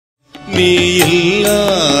நீ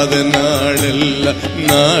இல்லாத நாளெல்லாம்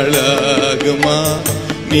நாளாகுமா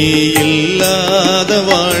நீ இல்லாத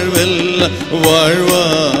வாழ்வெல்லாம்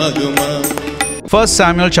வாழ்வாகுமா 1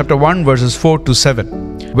 Samuel chapter 1 verses 4 to 7.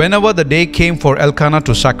 Whenever the day came for Elkanah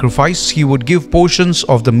to sacrifice, he would give portions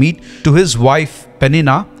of the meat to his wife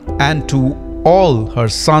Peninnah and to all her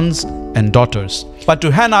sons and daughters. But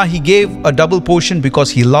to Hannah he gave a double portion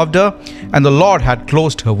because he loved her, and the Lord had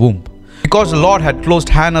closed her womb. Because the Lord had closed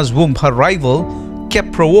Hannah's womb, her rival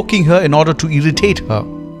kept provoking her in order to irritate her.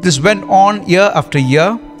 This went on year after year.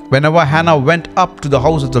 Whenever Hannah went up to the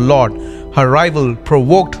house of the Lord, her rival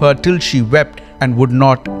provoked her till she wept and would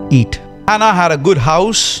not eat. Hannah had a good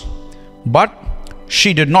house, but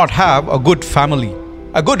she did not have a good family.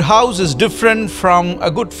 A good house is different from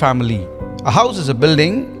a good family. A house is a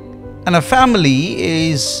building, and a family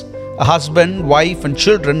is a husband, wife, and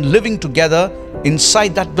children living together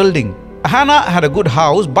inside that building. Hannah had a good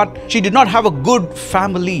house, but she did not have a good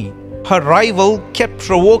family. Her rival kept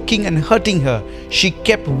provoking and hurting her. She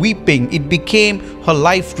kept weeping. It became her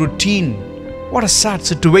life routine. What a sad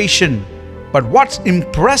situation. But what's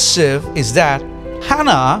impressive is that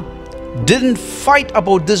Hannah didn't fight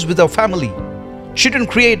about this with her family. She didn't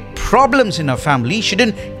create problems in her family. She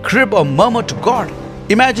didn't crib or murmur to God.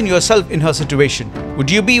 Imagine yourself in her situation.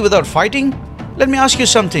 Would you be without fighting? Let me ask you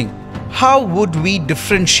something. How would we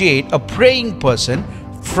differentiate a praying person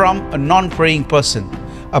from a non-praying person?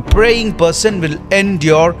 A praying person will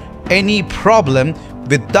endure any problem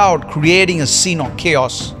without creating a scene or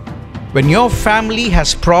chaos. When your family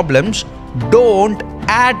has problems, don't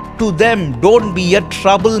add to them. Don't be a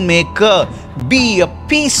troublemaker. Be a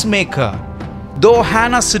peacemaker. Though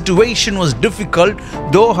Hannah's situation was difficult,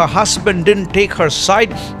 though her husband didn't take her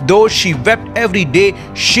side, though she wept every day,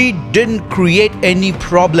 she didn't create any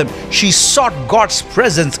problem. She sought God's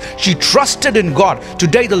presence. She trusted in God.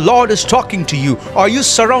 Today the Lord is talking to you. Are you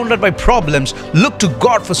surrounded by problems? Look to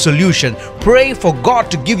God for solution. Pray for God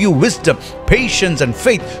to give you wisdom, patience, and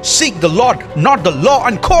faith. Seek the Lord, not the law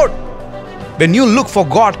and court. When you look for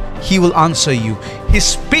God, He will answer you.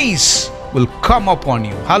 His peace will come upon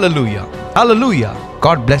you. Hallelujah. Hallelujah.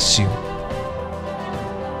 God bless you.